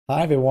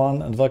Hi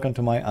everyone and welcome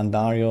to my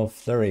Andariel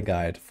Flurry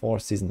guide for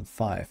Season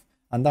 5.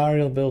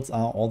 Andariel builds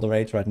are all the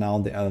rage right now.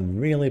 They are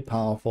really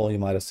powerful. You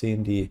might have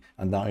seen the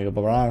Andariel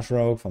Barrage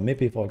Rogue from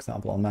Mippy, for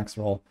example, on max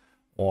roll,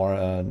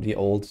 or the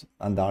old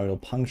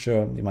Andariel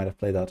Puncture. You might have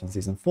played that in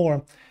Season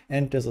 4.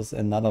 And this is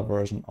another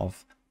version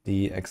of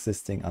the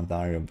existing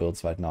Andariel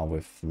builds right now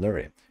with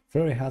Flurry.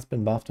 Flurry has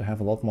been buffed to have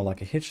a lot more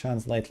lucky hit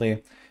chance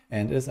lately,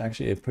 and is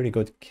actually a pretty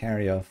good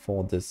carrier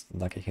for this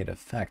lucky hit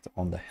effect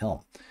on the helm.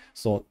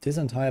 So this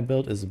entire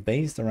build is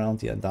based around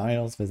the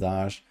Andariel's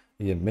Visage,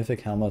 the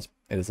mythic helmet.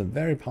 It is a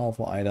very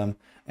powerful item,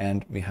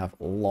 and we have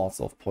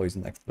lots of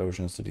poison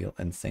explosions to deal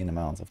insane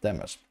amounts of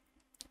damage.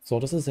 So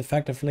this is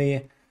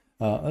effectively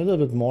a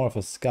little bit more of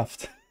a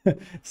scuffed,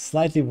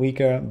 slightly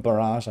weaker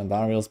Barrage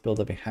Andariel's build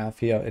that we have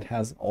here. It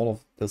has all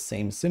of the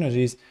same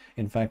synergies.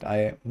 In fact,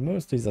 I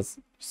mostly just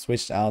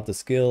switched out the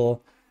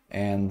skill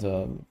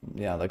and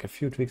yeah, like a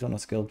few tweaks on the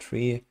skill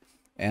tree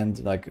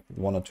and like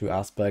one or two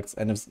aspects,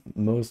 and it's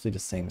mostly the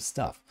same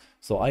stuff.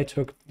 So I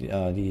took the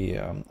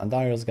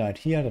Andariel's guide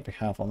here that we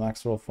have on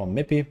max roll from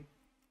Mippy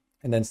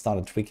and then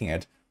started tweaking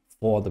it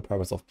for the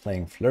purpose of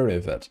playing Flurry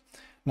with it.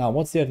 Now,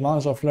 what's the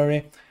advantage of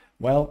Flurry?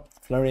 Well,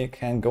 Flurry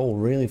can go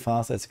really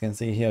fast, as you can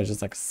see here,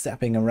 just like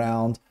zapping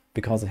around,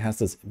 because it has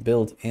this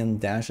built-in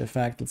dash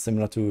effect. It's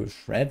similar to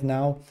Shred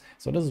now.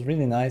 So this is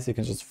really nice. You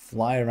can just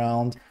fly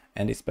around,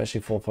 and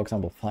especially for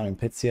example, farming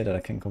pits here that I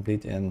can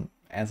complete in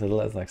as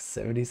little as like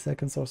 70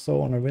 seconds or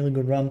so on a really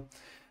good run.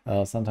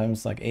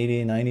 Sometimes like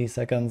 80, 90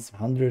 seconds,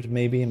 100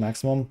 maybe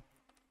maximum.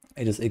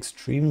 It is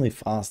extremely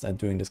fast at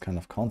doing this kind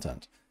of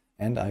content.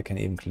 And I can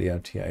even clear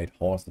tier 8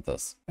 hordes with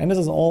this. And this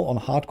is all on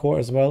hardcore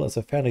as well. It's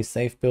a fairly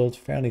safe build,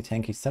 fairly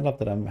tanky setup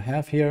that I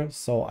have here.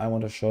 So I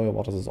want to show you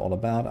what this is all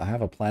about. I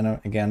have a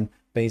planner, again,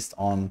 based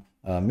on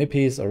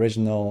Mippy's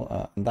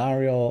original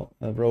Andariel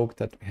rogue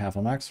that we have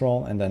on max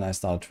roll. And then I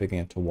started tweaking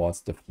it towards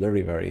the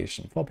Flurry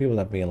variation for people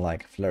that really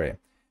like Flurry.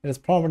 It is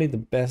probably the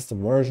best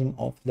version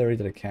of Flurry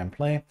that I can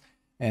play.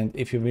 And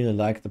if you really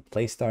like the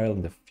playstyle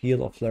and the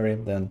feel of Flurry,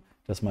 then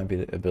this might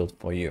be a build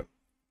for you.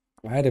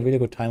 I had a really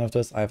good time with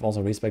this. I've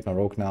also respec'd my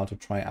rogue now to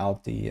try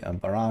out the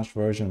Barrage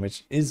version,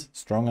 which is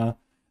stronger.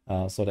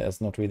 So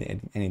there's not really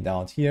any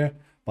doubt here.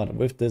 But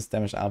with this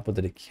damage output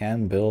that it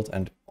can build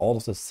and all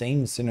of the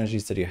same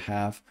synergies that you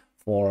have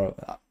for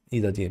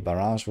either the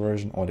Barrage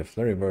version or the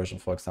Flurry version,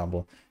 for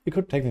example, you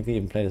could technically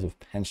even play this with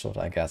Penshot,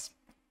 I guess.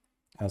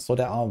 So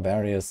there are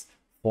various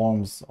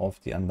forms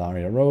of the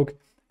Andariel rogue,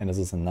 and this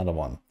is another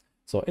one.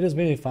 So it is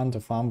really fun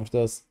to farm with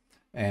this.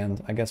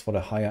 And I guess for the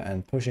higher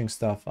end pushing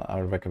stuff, I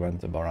recommend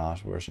the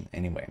Barrage version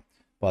anyway.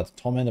 But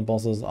tormented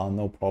bosses are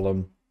no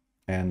problem.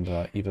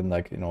 And even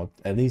like, you know,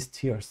 at least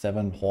tier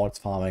 7 hordes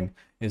farming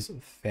is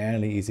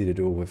fairly easy to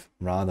do with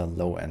rather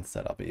low end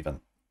setup even.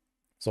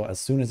 So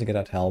as soon as you get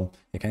that helm,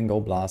 you can go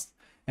blast.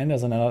 And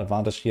there's another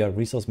advantage here.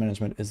 Resource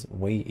management is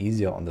way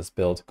easier on this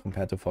build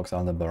compared to, for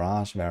example, the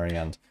Barrage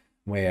variant,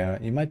 where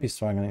you might be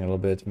struggling a little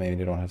bit. Maybe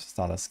you don't have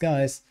starter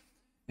skies.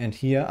 And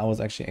here I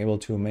was actually able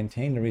to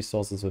maintain the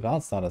resources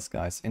without starter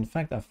skies. In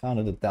fact, I found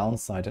it a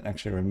downside and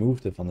actually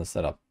removed it from the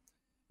setup.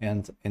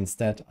 And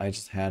instead, I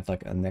just had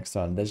like an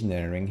extra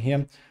legendary ring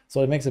here.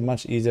 So it makes it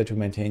much easier to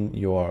maintain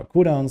your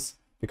cooldowns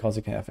because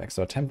you can have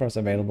extra tempers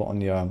available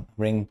on your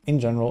ring. In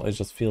general, it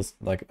just feels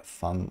like a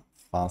fun,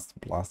 fast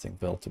blasting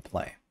build to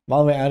play.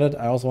 While we're at it,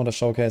 I also want to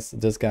showcase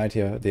this guide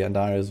here, the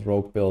Andariel's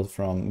rogue build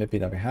from Mippy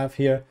that we have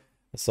here.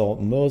 So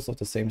most of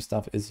the same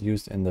stuff is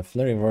used in the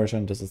Flurry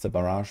version. This is the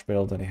Barrage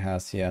build that he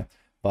has here.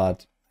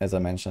 But as I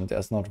mentioned,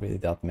 there's not really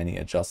that many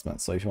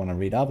adjustments. So if you want to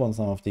read up on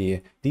some of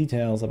the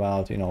details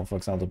about, you know, for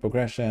example,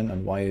 progression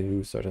and why you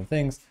do certain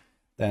things,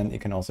 then you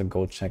can also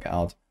go check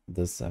out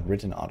this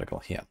written article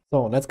here.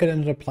 So let's get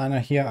into the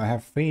planner here. I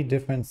have 3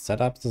 different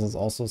setups. This is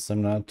also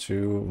similar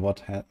to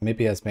what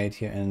Mippy has made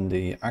here in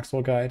the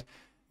Axel guide.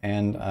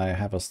 And I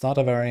have a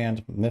starter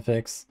variant,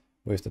 Mythics,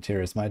 with the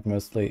tier Might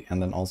mostly,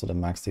 and then also the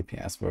max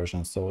DPS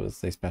version. So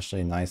it's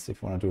especially nice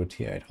if you want to do a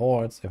tier 8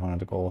 hordes, if you want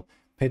to go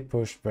pit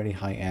push, very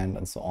high end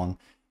and so on.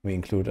 We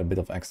include a bit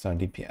of extra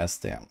DPS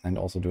there and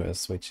also do a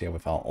switch here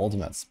with our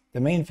ultimates. The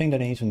main thing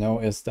that you need to know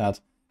is that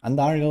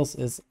Andariel's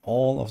is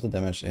all of the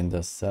damage in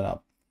this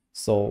setup.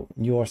 So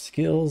your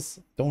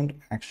skills don't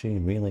actually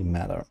really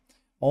matter.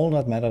 All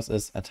that matters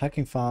is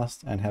attacking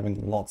fast and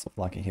having lots of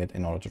lucky hit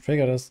in order to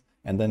trigger this.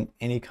 And then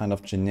any kind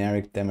of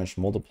generic damage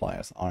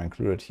multipliers are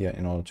included here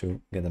in order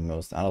to get the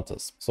most out of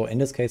this. So in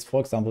this case, for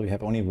example, we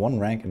have only 1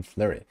 rank in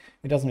Flurry.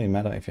 It doesn't really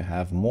matter if you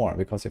have more,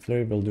 because your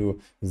Flurry will do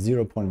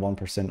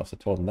 0.1% of the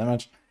total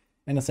damage.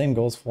 And the same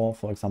goes for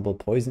example,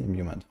 Poison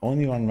Imbuement.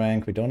 Only 1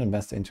 rank, we don't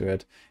invest into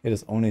it. It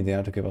is only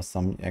there to give us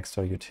some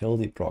extra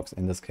utility procs.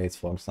 In this case,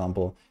 for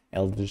example,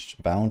 Eldritch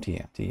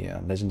Bounty, the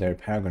legendary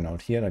Paragon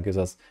node here, that gives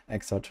us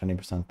extra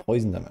 20%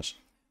 poison damage.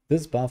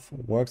 This buff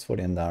works for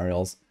the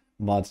Andariels,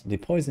 but the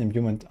poison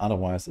imbuement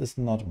otherwise is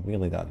not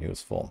really that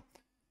useful.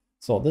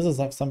 So this is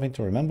something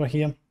to remember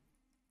here.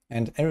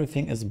 And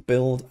everything is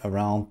built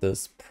around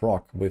this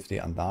proc with the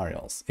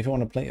Andariels. If you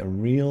want to play a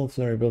real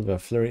Flurry build where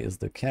Flurry is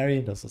the carry,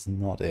 this is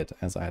not it,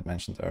 as I had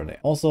mentioned earlier.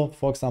 Also,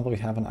 for example, we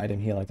have an item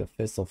here like the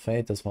Fist of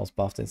Fate. This was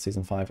buffed in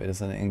Season 5. It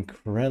is an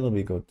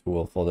incredibly good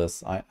tool for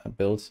this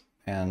build.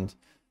 And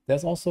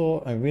there's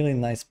also a really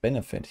nice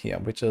benefit here,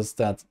 which is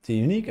that the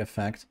unique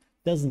effect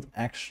doesn't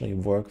actually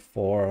work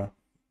for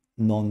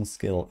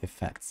non-skill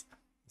effects.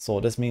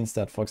 So this means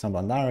that, for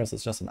example, Andariel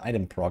is just an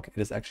item proc.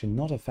 It is actually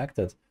not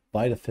affected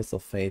by the Fist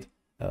of Fate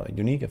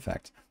unique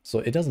effect. So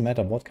it doesn't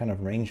matter what kind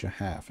of range you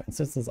have. And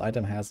since this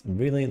item has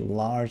really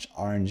large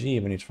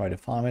RNG when you try to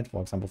farm it,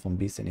 for example from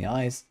Beast in the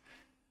Eyes,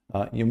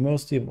 you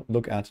mostly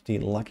look at the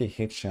lucky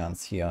hit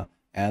chance here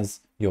as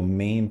your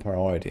main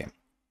priority.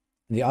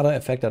 The other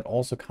effect that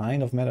also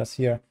kind of matters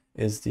here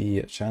is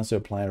the chance to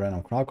apply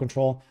random crowd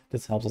control.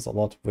 This helps us a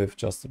lot with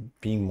just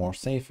being more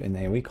safe in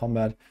AoE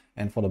combat,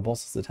 and for the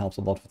bosses it helps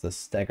a lot with the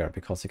stagger,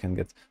 because you can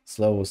get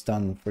slow,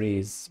 stun,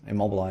 freeze,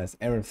 immobilize,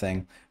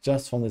 everything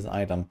just from this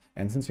item.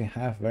 And since we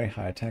have very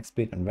high attack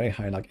speed and very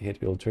high lucky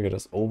hit, we will trigger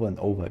this over and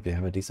over if you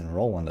have a decent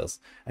roll on this,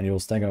 and you will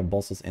stagger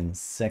bosses in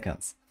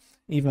seconds.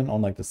 Even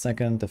on like the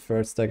second, the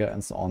third stagger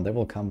and so on, they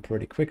will come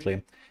pretty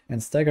quickly.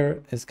 And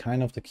stagger is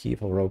kind of the key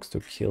for rogues to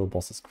kill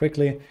bosses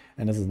quickly,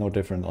 and this is no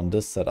different on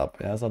this setup.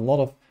 There's a lot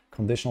of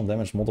conditional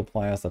damage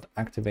multipliers that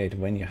activate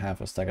when you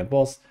have a staggered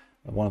boss.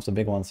 One of the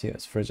big ones here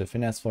is Frigid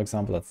Finesse, for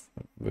example. That's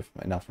with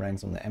enough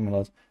ranks on the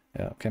amulet.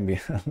 Can be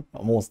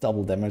almost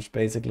double damage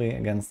basically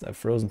against a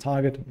frozen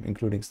target,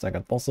 including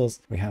staggered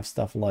bosses. We have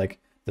stuff like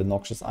the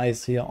Noxious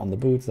Ice here on the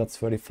boots, that's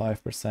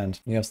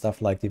 35%. You have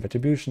stuff like the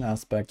Retribution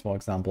aspect, for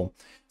example.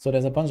 So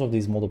there's a bunch of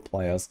these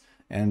multipliers,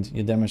 and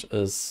your damage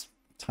is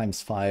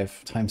times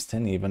 5, times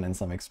 10 even in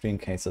some extreme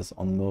cases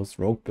on most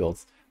rogue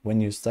builds when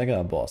you stagger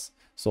a boss.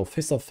 So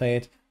Fist of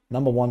Fate,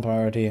 #1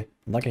 priority,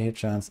 lucky hit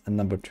chance, and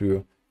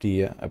 #2,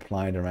 the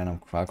apply the random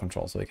crowd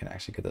control, so you can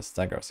actually get a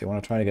stagger. So you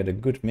want to try to get a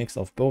good mix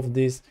of both of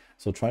these.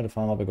 So try to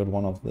farm up a good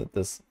one of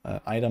this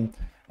item,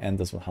 and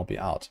this will help you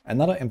out.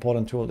 Another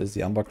important tool is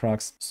the Umber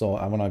Crux. So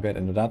I want to get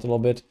into that a little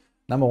bit.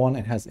 #1,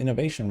 it has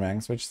innovation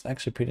ranks, which is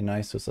actually pretty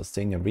nice to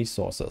sustain your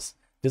resources.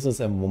 This is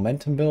a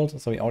momentum build,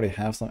 so we already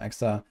have some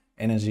extra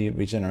energy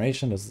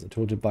regeneration. This is a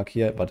total bug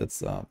here, but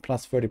it's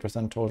plus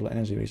 30% total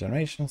energy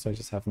regeneration. So you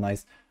just have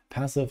nice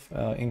passive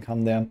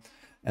income there.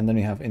 And then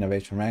we have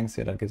innovation ranks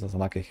here that gives us a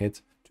lucky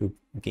hit to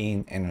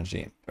gain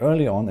energy.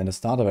 Early on in the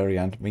starter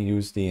variant, we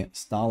use the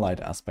Starlight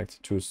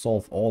aspect to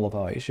solve all of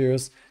our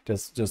issues.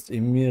 This just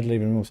immediately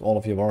removes all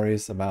of your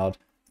worries about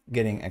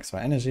getting extra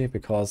energy,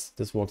 because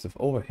this works with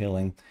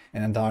overhealing,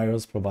 and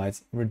Andariel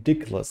provides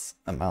ridiculous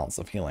amounts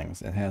of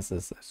healings. It has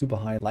this super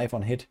high life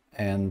on hit,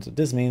 and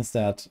this means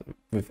that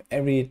with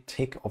every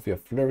tick of your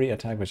Flurry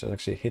attack, which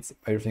actually hits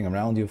everything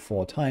around you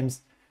 4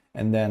 times,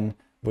 and then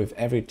with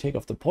every tick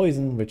of the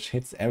poison, which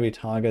hits every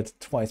target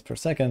twice per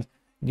second,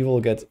 you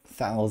will get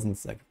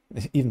thousands, like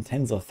even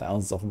tens of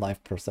thousands of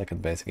life per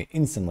second, basically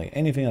instantly.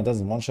 Anything that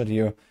doesn't one-shot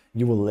you,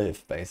 you will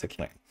live,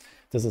 basically.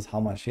 This is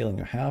how much healing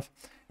you have,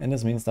 and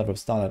this means that with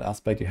Starlight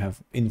aspect you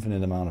have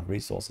infinite amount of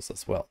resources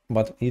as well.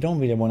 But you don't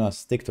really want to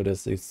stick to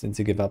this since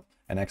you give up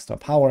an extra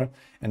power,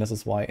 and this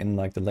is why in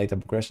like the later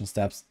progression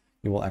steps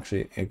you will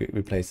actually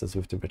replace this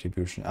with the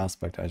Retribution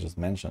aspect I just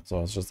mentioned.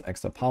 So it's just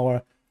extra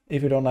power.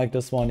 If you don't like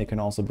this one, you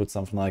can also put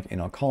something like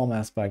Inner Calm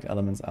aspect,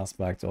 Elements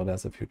aspect, or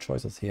there's a few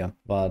choices here.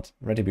 But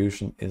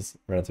Retribution is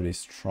relatively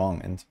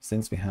strong, and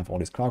since we have all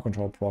these crowd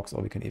control procs,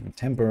 or we can even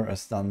temper a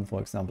stun,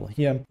 for example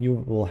here, you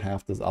will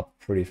have this up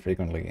pretty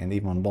frequently. And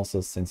even on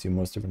bosses, since you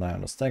mostly rely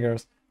on the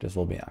staggers, this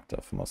will be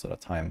active most of the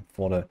time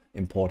for the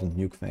important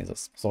nuke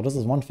phases. So this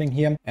is one thing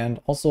here.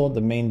 And also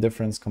the main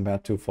difference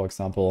compared to, for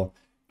example,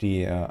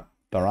 the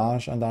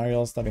Barrage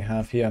Andariels that we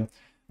have here,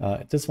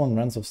 this one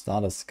runs with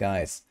Starless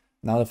Skies.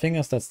 Now the thing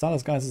is that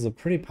Starless Skies is a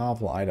pretty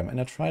powerful item, and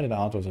I tried it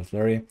out with a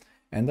Flurry,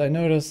 and I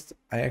noticed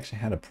I actually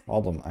had a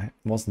problem. I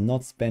was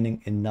not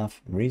spending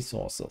enough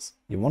resources.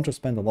 You want to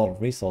spend a lot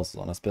of resources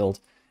on this build,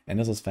 and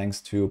this is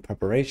thanks to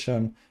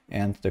preparation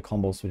and the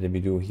combos that we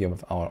do here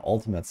with our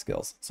ultimate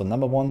skills. So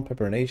 #1,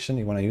 preparation,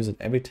 you want to use it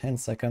every 10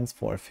 seconds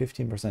for a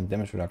 15%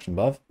 damage reduction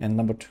buff. And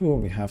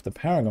 #2, we have the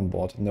Paragon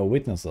Board, No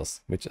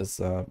Witnesses, which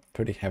is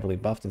pretty heavily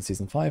buffed in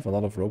Season 5. A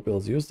lot of rogue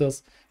builds use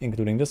this,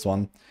 including this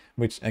one,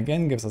 which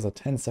again gives us a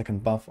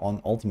 10-second buff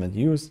on ultimate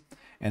use.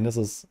 And this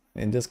is,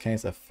 in this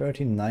case, a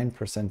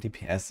 39%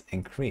 DPS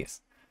increase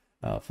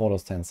for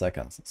those 10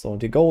 seconds. So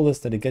the goal is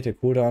that you get your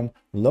cooldown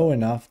low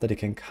enough that you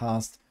can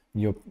cast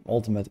your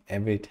ultimate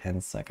every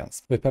 10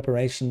 seconds. With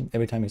preparation,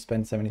 every time you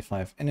spend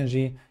 75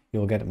 energy,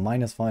 you'll get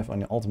 -5 on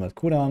your ultimate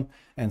cooldown,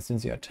 and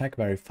since you attack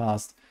very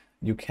fast,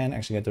 you can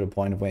actually get to the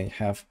point where you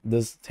have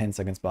this 10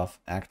 seconds buff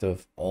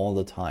active all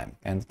the time.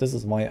 And this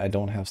is why I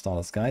don't have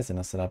Starless Skies in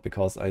a setup,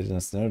 because I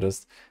just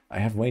noticed I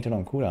have waited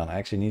on cooldown. I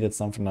actually needed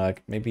something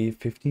like maybe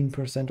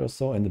 15% or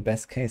so in the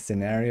best case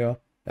scenario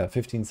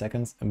 15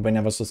 seconds when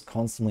I was just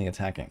constantly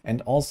attacking.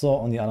 And also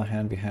on the other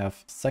hand, we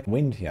have Second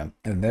Wind here,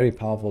 a very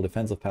powerful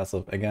defensive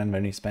passive. Again,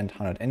 when you spend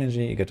 100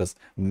 energy, you get this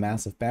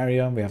massive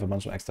barrier. We have a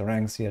bunch of extra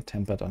ranks here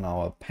tempered on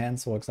our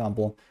pants, for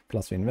example,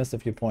 plus we invest a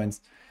few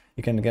points.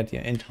 You can get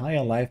your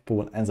entire life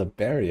pool as a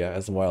barrier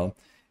as well.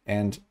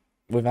 And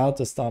without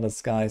the Starless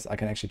Skies, I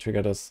can actually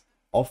trigger this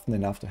often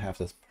enough to have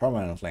this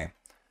permanently.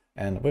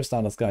 And with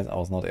Starless Skies, I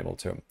was not able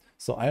to.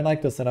 So I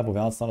like the setup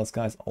without Starless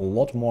Skies a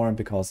lot more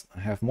because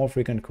I have more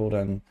frequent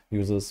cooldown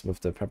uses with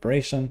the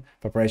preparation.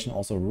 Preparation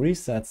also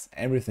resets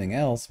everything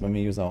else when we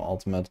use our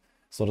ultimate.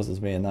 So this is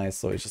really nice.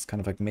 So it just kind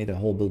of like made the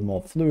whole build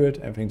more fluid.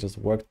 Everything just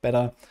worked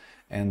better.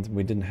 And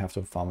we didn't have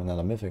to farm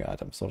another mythic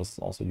item. So this is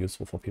also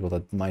useful for people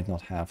that might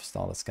not have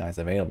Starless Skies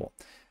available.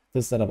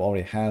 This setup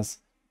already has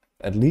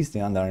at least the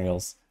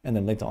Andariels, and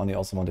then later on you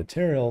also want the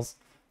Tyraels.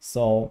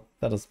 So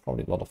that is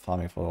probably a lot of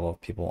farming for a lot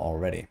of people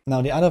already.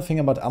 Now the other thing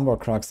about Umbra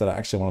Crux that I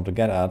actually wanted to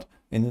get at,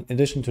 in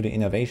addition to the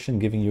innovation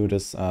giving you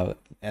this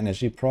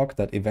energy proc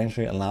that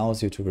eventually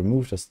allows you to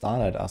remove the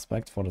Starlight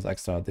aspect for this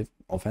extra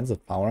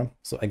offensive power.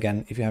 So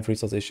again, if you have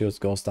resource issues,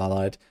 go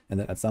Starlight, and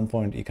then at some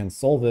point you can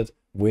solve it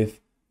with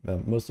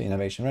mostly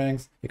innovation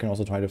ranks. You can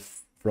also try to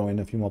throw in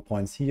a few more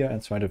points here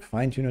and try to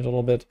fine tune it a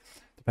little bit,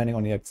 depending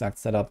on the exact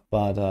setup.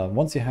 But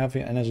once you have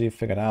your energy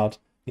figured out,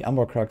 the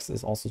Umbra Crux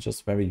is also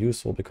just very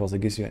useful because it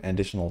gives you an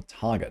additional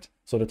target.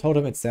 So the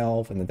totem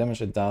itself and the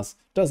damage it does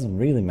doesn't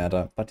really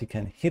matter, but you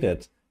can hit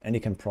it and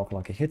you can proc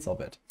lucky hits of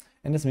it.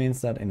 And this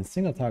means that in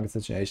single target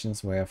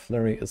situations where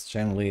Flurry is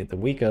generally the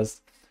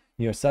weakest,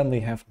 you suddenly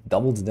have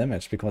double the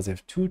damage because you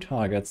have 2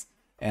 targets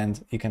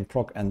and you can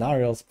proc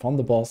Andariels from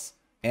the boss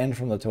and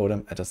from the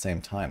totem at the same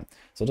time.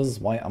 So this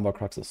is why Umbra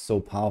Crux is so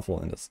powerful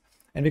in this.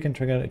 And we can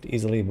trigger it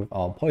easily with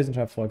our poison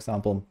trap, for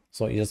example.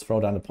 So you just throw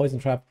down the poison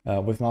trap.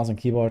 With mouse and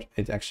keyboard,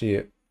 it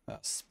actually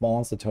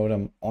spawns the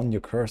totem on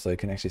your cursor. You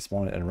can actually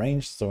spawn it at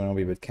range, so you want to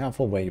be a bit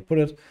careful where you put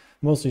it.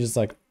 Mostly just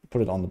like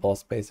put it on the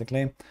boss,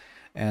 basically.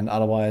 And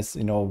otherwise,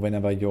 you know,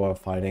 whenever you're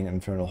fighting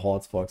Infernal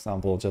Hordes, for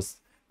example, just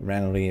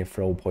randomly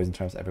throw poison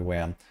traps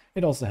everywhere.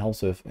 It also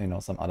helps with, you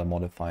know, some other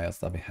modifiers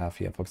that we have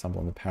here, for example,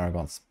 in the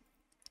Paragons.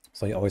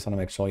 So you always want to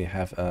make sure you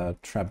have a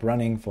trap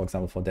running, for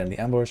example, for Deadly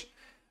Ambush.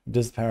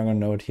 This Paragon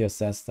node here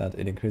says that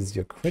it increases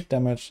your crit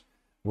damage,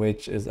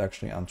 which is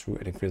actually untrue.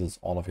 It increases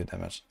all of your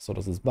damage. So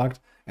this is bugged,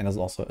 and there's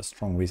also a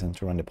strong reason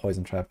to run the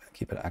poison trap and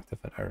keep it active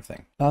at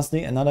everything.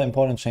 Lastly, another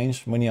important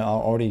change when you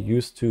are already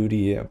used to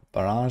the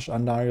Barrage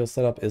Andariel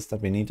setup is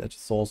that we need a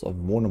source of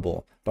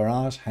vulnerable.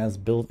 Barrage has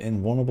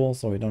built-in vulnerable,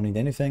 so we don't need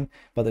anything.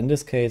 But in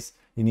this case,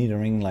 you need a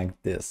ring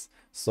like this.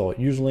 So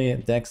usually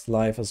Dex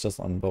life is just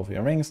on both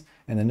your rings,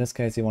 and in this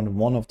case you want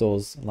one of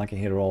those lucky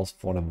hit rolls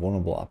for the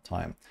vulnerable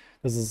uptime.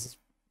 This is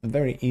a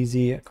very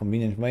easy,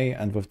 convenient way,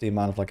 and with the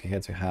amount of lucky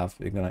hits you have,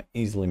 you're gonna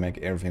easily make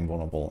everything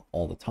vulnerable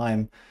all the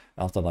time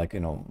after like, you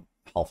know,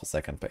 half a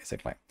second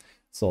basically.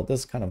 So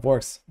this kind of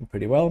works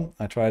pretty well.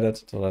 I tried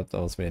it, so that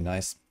was really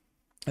nice.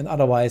 And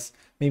otherwise,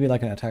 maybe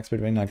like an attack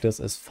speed ring like this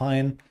is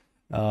fine.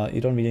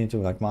 You don't really need to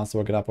like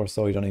masterwork it up or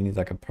so. You don't need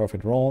like a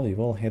perfect roll. You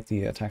will hit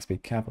the attack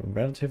speed cap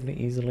relatively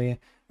easily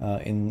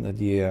in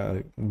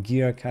the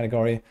gear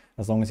category,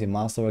 as long as you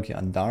masterwork your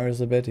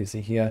Andariels a bit. You see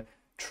here,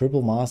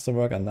 triple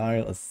masterwork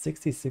Andariel is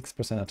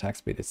 66% attack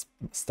speed. It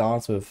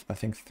starts with, I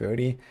think,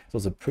 30, so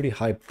it's a pretty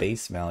high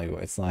base value.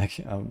 It's like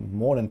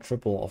more than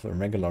triple of a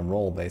regular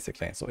roll,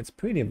 basically. So it's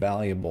pretty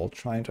valuable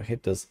trying to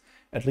hit this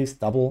at least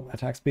double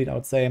attack speed, I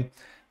would say.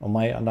 On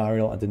my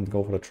Andariel, I didn't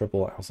go for the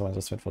triple, I also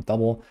just went for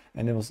double,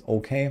 and it was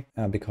okay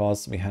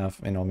because we have,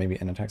 you know, maybe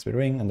an attack speed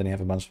ring, and then you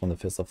have a bunch from the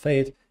Fist of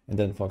Fate, and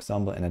then, for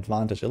example, an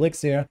advantage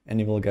elixir, and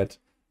you will get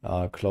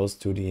close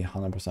to the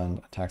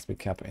 100% attack speed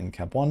cap in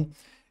cap 1.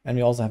 And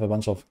we also have a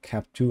bunch of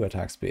cap 2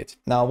 attack speed.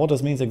 Now, what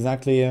this means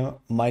exactly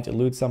might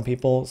elude some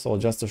people. So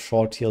just a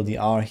short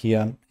TLDR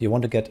here. You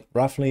want to get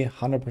roughly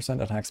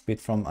 100% attack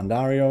speed from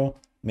Andariel,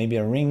 maybe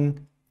a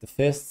ring, the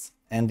fists,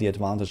 and the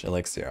advantage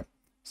elixir.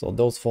 So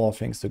those 4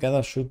 things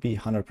together should be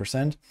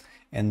 100%.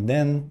 And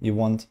then you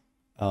want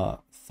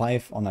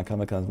 5 on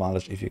alchemical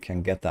advantage if you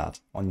can get that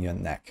on your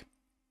neck.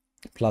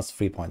 Plus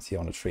 3 points here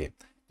on the tree.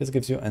 This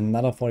gives you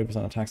another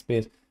 40% attack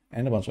speed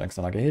and a bunch of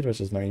extra lucky hit, which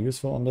is very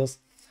useful on this.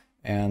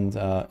 And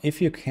if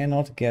you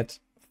cannot get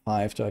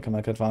 5 to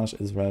alchemical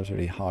advantage, it's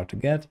relatively hard to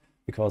get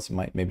because you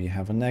might maybe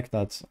have a neck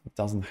that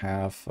doesn't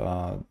have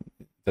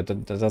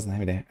that doesn't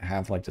really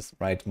have like this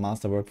right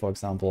masterwork, for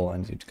example,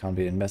 and you can't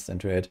really invest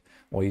into it,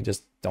 or you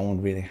just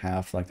don't really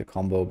have like the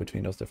combo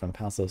between those different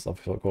passives.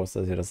 Of course,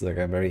 this is like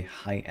a very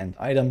high-end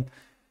item.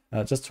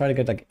 Just try to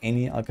get like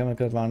any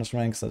alchemical advantage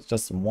rank. So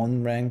just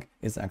 1 rank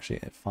is actually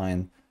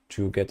fine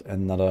to get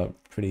another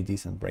pretty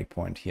decent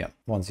breakpoint here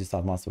once you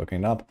start masterworking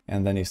it up,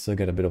 and then you still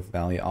get a bit of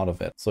value out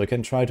of it. So you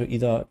can try to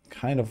either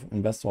kind of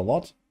invest a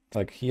lot,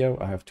 like here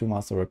I have 2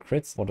 masterwork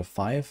crits for the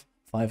 5.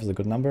 5 is a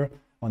good number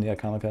on the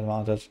alchemical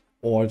advantage,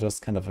 or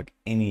just kind of like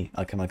any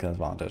alchemical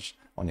advantage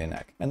on your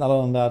neck. And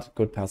other than that,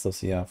 good passives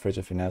here.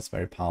 Frigid Finesse,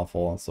 very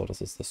powerful. So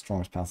this is the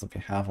strongest passive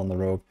we have on the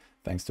rogue,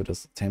 thanks to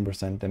this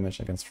 10% damage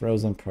against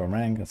frozen per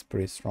rank. That's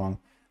pretty strong.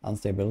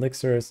 Unstable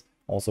elixirs,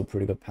 also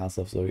pretty good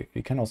passive. So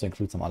you can also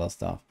include some other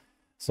stuff.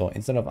 So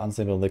instead of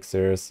unstable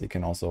elixirs, you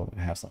can also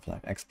have something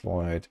like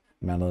exploit,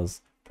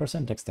 malice,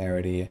 percent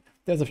dexterity.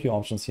 There's a few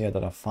options here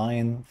that are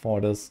fine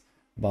for this,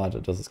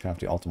 but this is kind of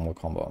the optimal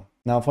combo.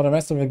 Now for the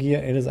rest of the gear,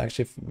 it is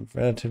actually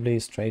relatively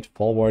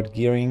straightforward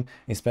gearing,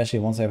 especially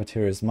once you have a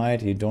Tyr's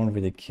Might. You don't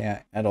really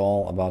care at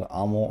all about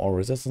armor or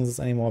resistances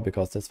anymore,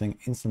 because this thing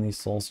instantly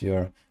solves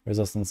your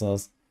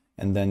resistances,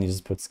 and then you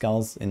just put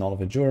skulls in all of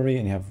your jewelry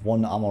and you have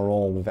one armor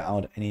roll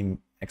without any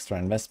extra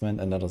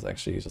investment, and that is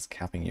actually just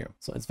capping you.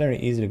 So it's very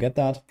easy to get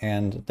that,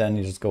 and then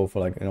you just go for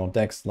like, you know,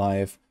 dex,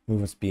 life,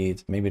 movement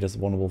speed, maybe this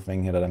vulnerable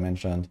thing here that I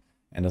mentioned,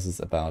 and this is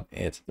about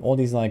it. All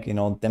these, like, you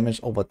know, damage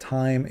over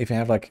time, if you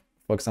have like,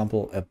 for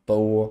example, a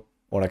bow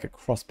or like a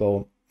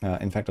crossbow,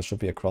 in fact, it should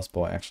be a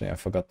crossbow. Actually, I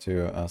forgot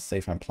to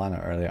save my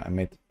planner earlier. I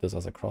made this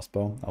as a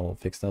crossbow. I will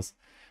fix this,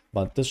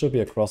 but this should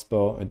be a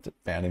crossbow. It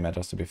barely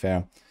matters, to be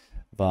fair,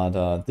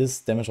 but this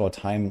damage over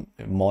time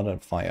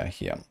modifier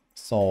here.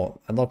 So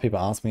a lot of people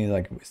ask me,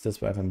 like, is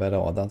this weapon better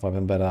or that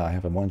weapon better? I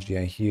have a 1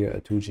 GA here, a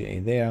 2 GA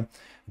there.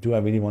 Do I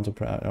really want to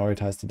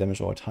prioritize the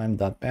damage over time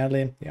that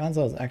badly? The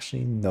answer is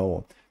actually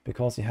no,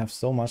 because you have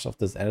so much of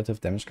this additive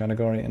damage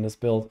category in this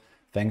build,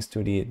 thanks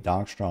to the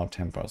Dark Shroud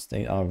Tempers.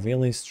 They are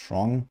really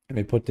strong.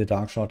 We put the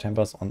Dark Shroud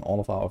Tempers on all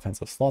of our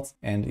offensive slots,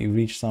 and you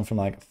reach something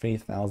like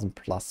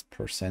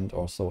 3000+%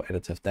 or so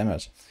additive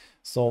damage.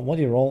 So what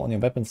you roll on your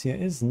weapons here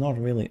is not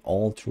really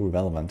all too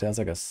relevant. There's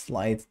like a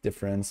slight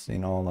difference, you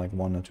know, like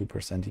 1 or 2%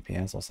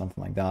 DPS or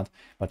something like that.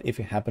 But if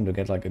you happen to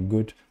get like a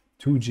good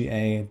 2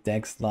 GA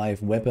Dex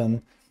Life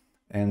weapon,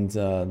 and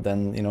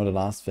then, you know, the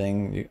last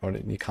thing,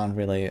 you can't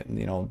really,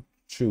 you know,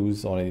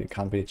 choose, or you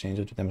can't really change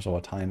it to damage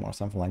over time or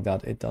something like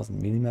that, it doesn't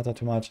really matter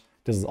too much.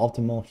 This is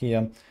optimal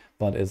here,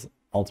 but it's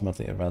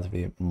ultimately a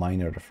relatively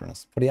minor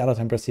difference. For the other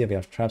tempers here, we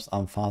have traps,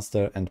 arm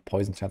faster, and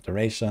poison trap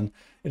duration.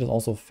 It is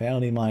also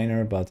fairly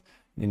minor, but,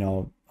 you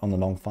know, on a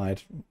long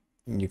fight,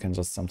 you can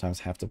just sometimes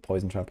have the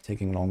poison trap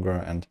taking longer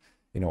and,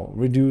 you know,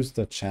 reduce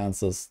the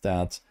chances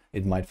that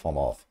it might fall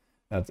off.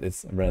 That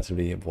it's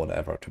relatively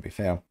whatever, to be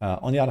fair.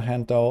 On the other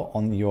hand, though,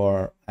 on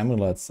your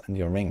amulets and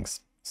your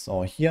rings,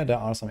 so here there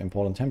are some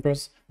important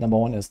tempers. Number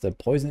one is the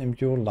poison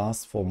imbue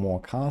lasts for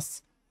more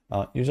casts.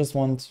 You just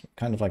want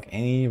kind of like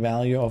any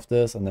value of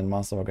this, and then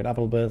masterwork it up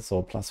a little bit.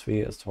 So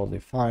 +3 is totally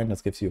fine.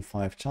 This gives you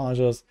 5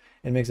 charges.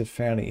 It makes it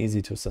fairly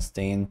easy to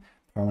sustain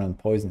permanent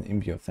poison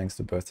imbue thanks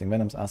to bursting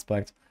venoms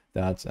aspect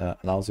that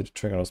allows you to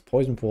trigger those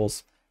poison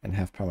pools and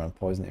have permanent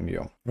poison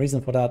imbue. Reason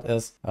for that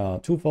is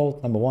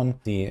twofold. Number one,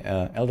 the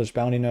Eldritch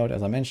Bounty node,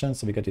 as I mentioned,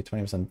 so we get the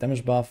 20%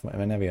 damage buff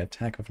whenever you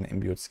attack with an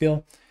imbued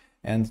skill.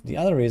 And the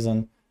other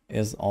reason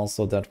is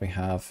also that we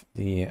have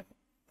the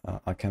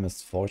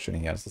Alchemist's Fortune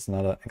here. This is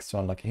another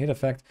extra lucky hit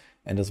effect,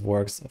 and this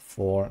works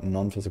for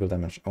non-physical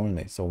damage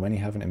only. So when you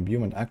have an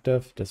imbuement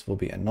active, this will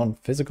be a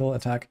non-physical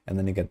attack, and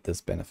then you get this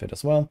benefit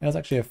as well. And there's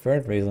actually a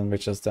third reason,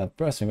 which is that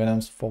Bursting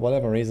Venoms, for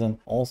whatever reason,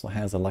 also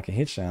has a lucky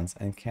hit chance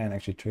and can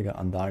actually trigger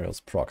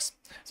Andariel's procs.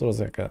 So there's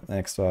like an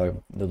extra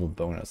little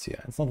bonus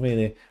here. It's not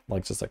really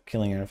like just like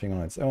killing everything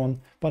on its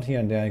own, but here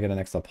and there you get an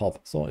extra pop,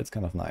 so it's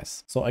kind of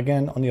nice. So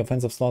again, on the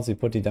offensive slots, we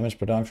put the damage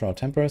per Dark Shroud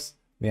Tempers.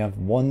 We have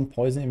 1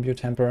 poison imbue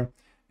temper,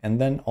 and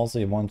then also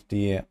you want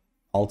the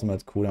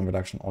ultimate cooldown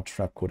reduction or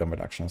trap cooldown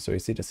reduction. So you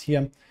see this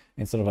here,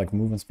 instead of like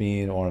movement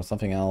speed or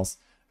something else,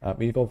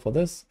 we go for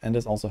this, and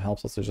this also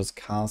helps us to just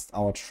cast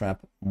our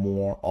trap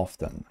more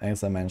often.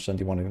 As I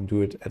mentioned, you want to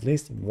do it at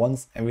least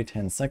once every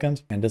 10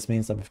 seconds, and this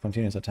means that with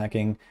continuous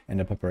attacking and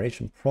the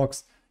preparation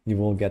procs, you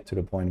will get to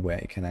the point where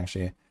you can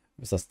actually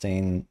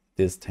sustain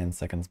this 10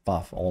 seconds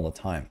buff all the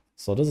time.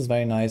 So this is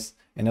very nice.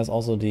 And there's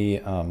also the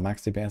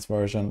max DPS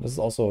version. This is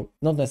also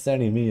not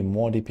necessarily really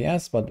more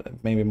DPS,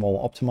 but maybe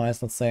more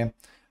optimized, let's say.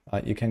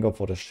 You can go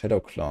for the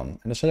Shadow Clone.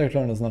 And the Shadow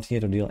Clone is not here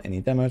to deal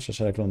any damage. The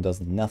Shadow Clone does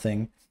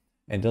nothing.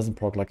 It doesn't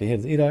proc lucky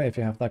hits either, if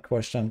you have that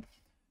question.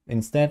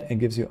 Instead, it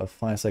gives you a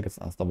 5 seconds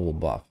unstoppable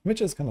buff,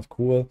 which is kind of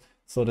cool.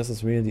 So this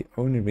is really the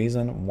only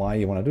reason why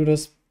you want to do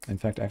this. In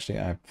fact, actually,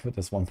 I put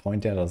this 1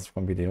 point there that's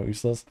completely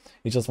useless.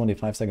 You just want the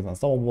 5 seconds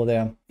unstoppable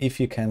there. If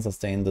you can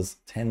sustain this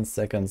 10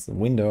 seconds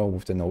window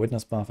with the no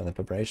witness buff and the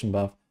preparation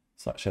buff,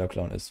 so Shadow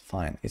Clone is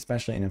fine,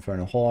 especially in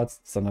Infernal Hordes.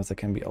 Sometimes there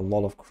can be a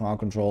lot of crowd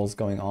controls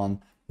going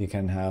on. You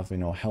can have, you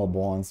know,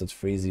 Hellborns that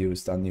freeze you,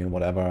 stun you,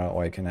 whatever,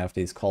 or you can have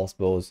these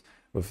crossbows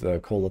with the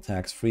cold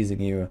attacks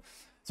freezing you.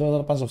 So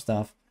a bunch of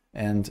stuff.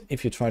 And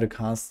if you try to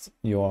cast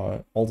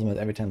your ultimate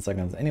every 10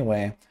 seconds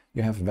anyway,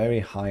 you have very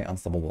high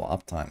unstoppable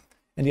uptime.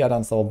 And the other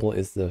unstoppable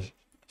is the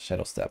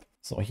Shadow Step.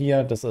 So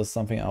here, this is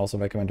something I also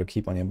recommend to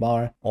keep on your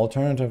bar.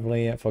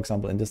 Alternatively, for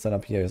example, in this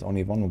setup here is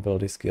only 1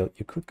 mobility skill.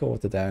 You could go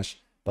with the dash,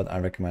 but I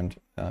recommend,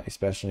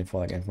 especially for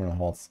like Infernal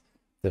Hordes,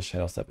 the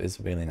Shadow Step is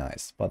really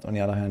nice. But on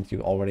the other hand,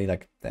 you already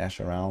like dash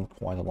around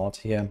quite a lot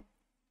here.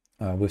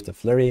 With the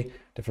Flurry.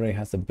 The Flurry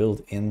has the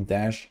built-in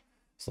dash.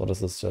 So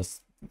this is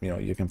just, you know,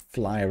 you can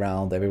fly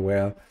around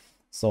everywhere.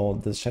 So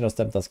the Shadow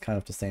Step does kind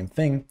of the same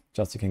thing,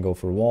 just you can go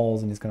through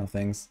walls and these kind of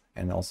things,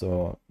 and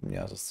also,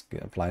 yeah, just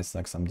applies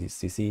like some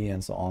DCC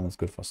and so on. It's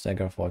good for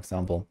stagger, for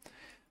example.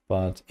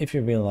 But if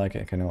you really like it,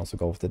 you can also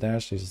go with the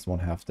dash. You just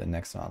won't have the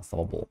next to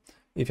unstoppable.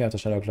 If you have the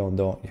shadow clone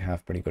though, you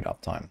have pretty good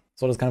uptime.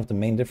 So that's kind of the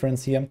main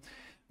difference here.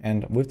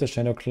 And with the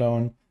shadow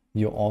clone,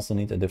 you also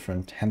need a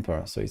different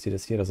temper. So you see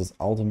this here, this is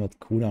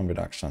ultimate cooldown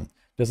reduction.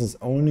 This is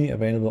only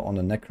available on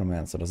the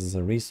Necromancer. This is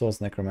a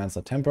resource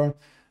Necromancer temper.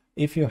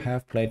 If you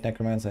have played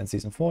Necromancer in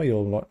Season 4,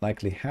 you'll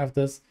likely have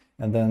this.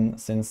 And then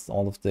since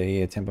all of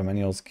the temper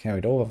manuals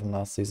carried over from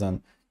last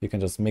season, you can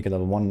just make it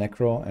level 1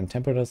 Necro and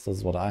temper this. This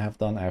is what I have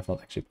done. I have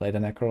not actually played a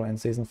Necro in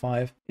Season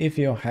 5. If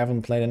you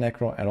haven't played a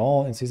Necro at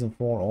all in Season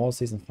 4 or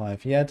Season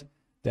 5 yet,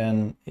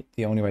 then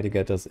the only way to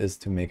get this is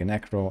to make a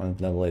Necro and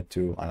level it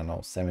to, I don't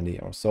know, 70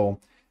 or so,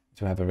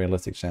 to have a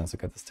realistic chance to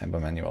get this temper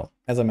manual.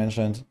 As I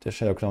mentioned, the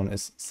shadow clone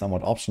is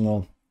somewhat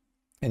optional.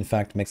 In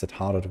fact, makes it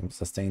harder to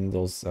sustain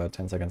those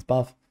 10 seconds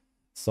buff.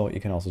 So you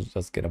can also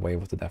just get away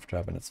with the death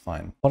trap and it's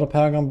fine. For the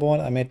Paragon board,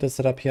 I made this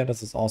setup here.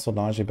 This is also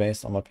largely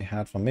based on what we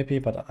had from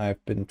Mippy, but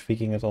I've been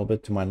tweaking it a little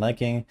bit to my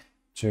liking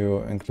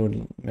to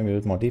include maybe a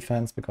bit more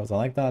defense because I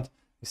like that.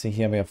 You see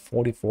here we have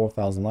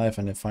 44,000 life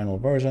in the final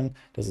version.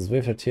 This is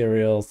with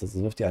materials, this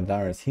is with the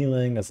Andariel's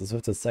healing, this is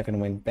with the second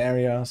wind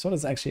barrier. So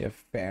it's actually a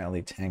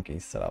fairly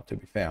tanky setup, to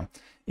be fair.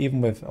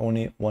 Even with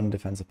only one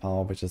defensive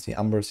power, which is the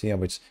Umbers here,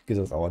 which gives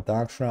us our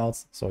Dark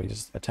Shrouds. So you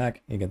just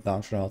attack, you get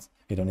Dark Shrouds.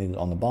 You don't need it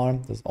on the bar.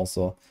 This is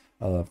also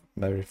a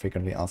very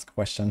frequently asked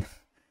question.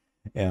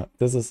 Yeah,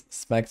 this is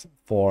spec'd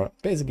for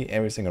basically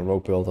every single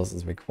rogue build. This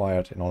is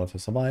required in order to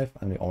survive,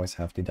 and we always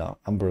have the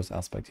Umbers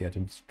aspect here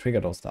to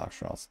trigger those Dark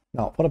Shrouds.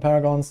 Now, for the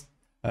Paragons,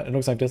 it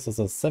looks like this is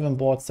a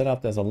 7-board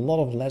setup. There's a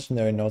lot of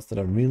legendary nodes that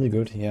are really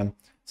good here.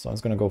 So I'm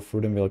just going to go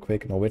through them real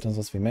quick. No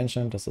witnesses we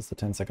mentioned. This is the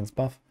 10 seconds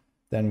buff.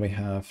 Then we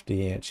have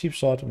the cheap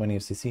shot. When you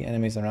see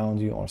enemies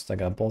around you or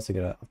stagger boss, you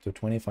get up to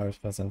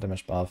 25%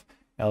 damage buff.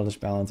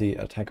 Eldritch Bounty,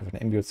 attack with an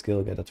imbued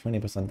skill, get a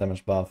 20%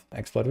 damage buff.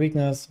 Exploit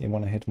weakness, you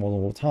want to hit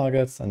multiple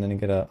targets, and then you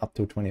get a up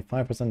to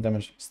 25%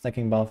 damage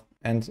stacking buff.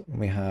 And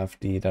we have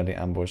the Deadly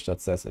Ambush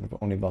that says it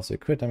only buffs your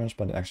crit damage,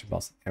 but it actually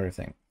buffs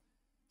everything.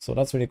 So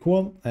that's really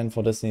cool. And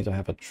for this, you need to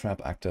have a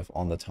trap active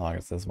on the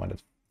targets. That's why the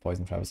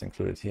poison trap is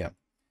included here.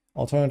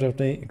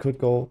 Alternatively, you could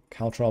go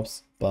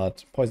caltrops,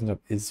 but poison trap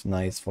is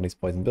nice for these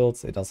poison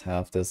builds. It does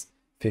have this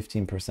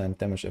 15%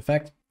 damage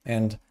effect.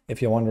 And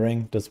if you're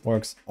wondering, this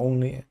works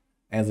only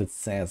as it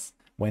says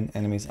when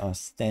enemies are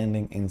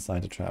standing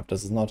inside the trap.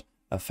 This is not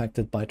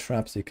affected by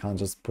traps. You can't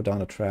just put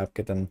down a trap,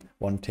 get them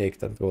one tick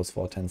that goes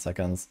for 10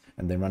 seconds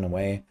and they run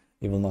away.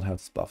 You will not have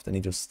this buff. They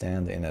need to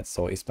stand in it.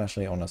 So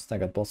especially on a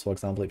staggered boss, for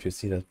example, if you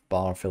see the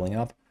bar filling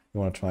up, you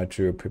want to try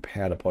to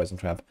prepare the poison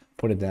trap,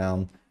 put it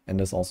down, and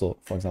this also,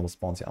 for example,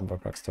 spawns the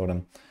Umbercrux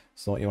totem.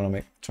 So you want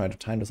to try to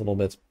time this a little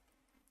bit,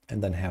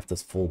 and then have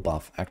this full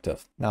buff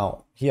active.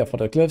 Now, here for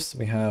the glyphs,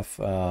 we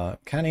have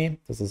Canny.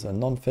 This is a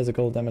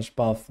non-physical damage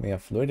buff. We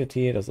have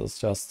Fluidity. This is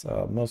just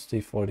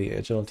mostly for the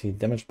agility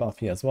damage buff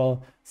here as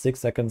well. 6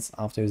 seconds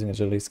after using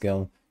agility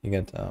skill, you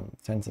get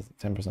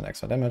 10%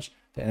 extra damage.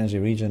 The energy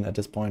regen at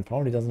this point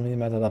probably doesn't really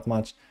matter that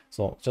much.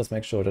 So just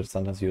make sure that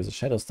sometimes you use a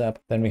shadow step.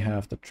 Then we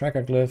have the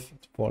tracker glyph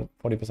for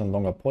 40%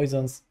 longer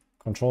poisons.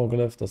 Control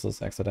glyph, this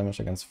is extra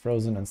damage against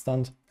frozen and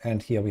stunned.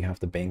 And here we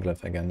have the Bane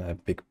glyph, again, a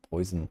big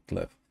poison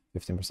glyph.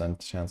 15%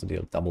 chance to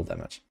deal double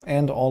damage.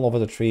 And all over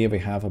the tree we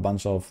have a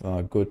bunch of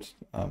good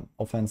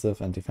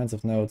offensive and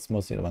defensive nodes,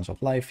 mostly a bunch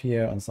of life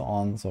here and so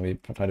on. So we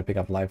try to pick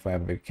up life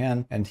wherever we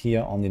can. And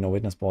here on the no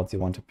witness boards you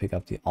want to pick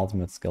up the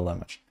ultimate skill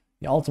damage.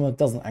 The ultimate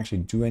doesn't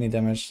actually do any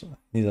damage,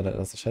 neither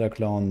does the shadow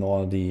clone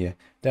nor the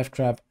death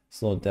trap,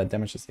 so that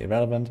damage is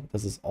irrelevant.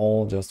 This is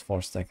all just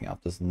for stacking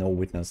up this no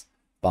witness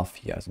buff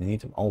here. So you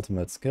need an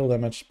ultimate skill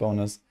damage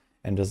bonus.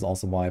 And this is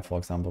also why, for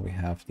example, we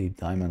have the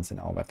diamonds in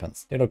our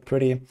weapons. They look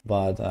pretty,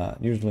 but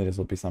usually this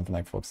would be something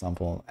like, for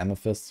example,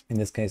 amethyst. In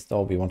this case,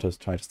 though, we want to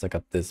try to stack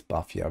up this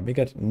buff here. We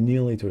get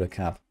nearly to the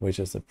cap, which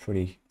is a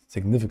pretty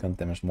significant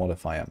damage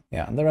modifier.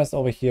 Yeah, and the rest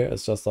over here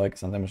is just like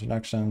some damage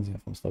reductions. You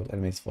have some slowed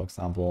enemies, for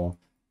example.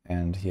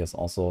 And here's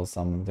also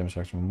some damage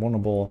reduction from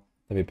vulnerable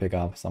that we pick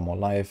up, some more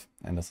life,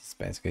 and this is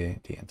basically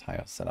the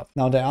entire setup.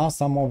 Now, there are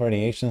some more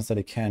variations that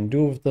you can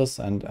do with this,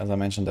 and as I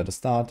mentioned at the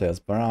start, there's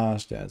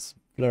Barrage, there's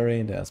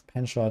Flurry, there's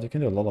Penshot. You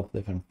can do a lot of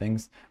different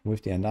things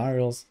with the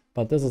Andariels,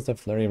 but this is the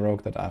Flurry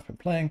rogue that I've been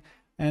playing,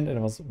 and it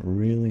was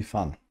really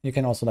fun. You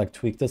can also like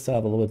tweak this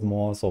setup a little bit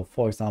more. So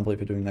for example, if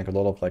you're doing like a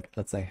lot of like,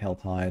 let's say, Hell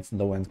Tides,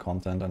 low-end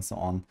content and so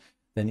on,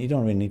 then you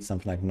don't really need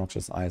something like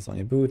Noxious Eyes on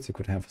your boots. You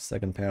could have a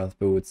second pair of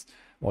boots,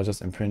 or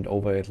just imprint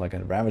over it like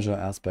a Ravager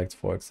aspect,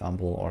 for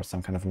example, or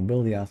some kind of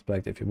mobility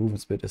aspect if your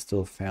movement speed is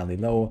still fairly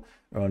low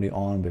early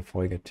on,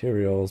 before you get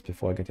Tyrios,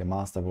 before you get your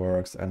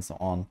Masterworks and so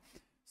on.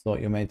 So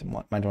you might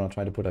want to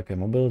try to put like a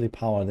mobility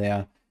power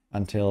there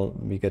until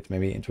we get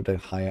maybe into the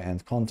higher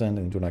end content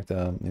and do like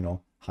the, you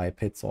know, high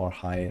pits or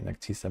high like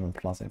T7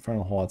 plus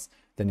Infernal Hordes.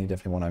 Then you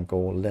definitely want to go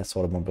less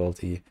for the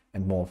mobility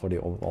and more for the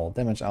overall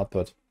damage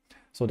output.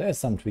 So there's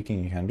some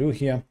tweaking you can do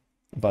here,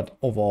 but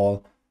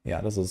overall, yeah,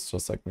 this is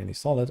just like really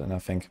solid, and I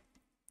think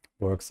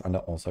works under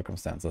all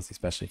circumstances,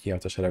 especially here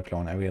with the Shadow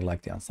Clone. I really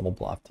like the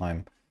unstoppable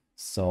uptime,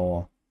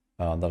 so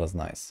that is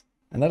nice.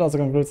 And that also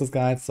concludes this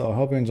guide, so I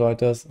hope you enjoyed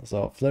this.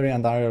 So Flurry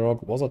Andariel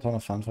Rogue was a ton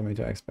of fun for me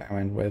to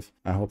experiment with.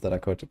 I hope that I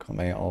could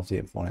convey all of the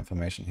important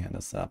information here in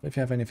this setup. If you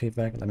have any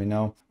feedback, let me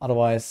know.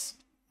 Otherwise,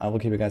 I will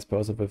keep you guys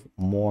posted with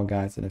more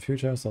guides in the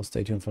future, so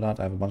stay tuned for that.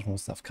 I have a bunch more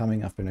stuff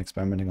coming. I've been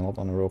experimenting a lot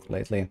on the Rogue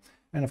lately,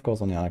 and of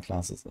course on the other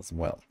classes as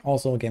well.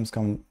 Also,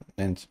 Gamescom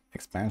and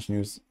expansion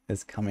news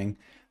is coming,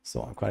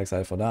 so I'm quite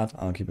excited for that.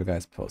 I'll keep you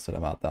guys posted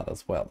about that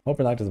as well. Hope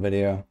you liked this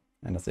video,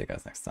 and I'll see you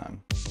guys next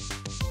time.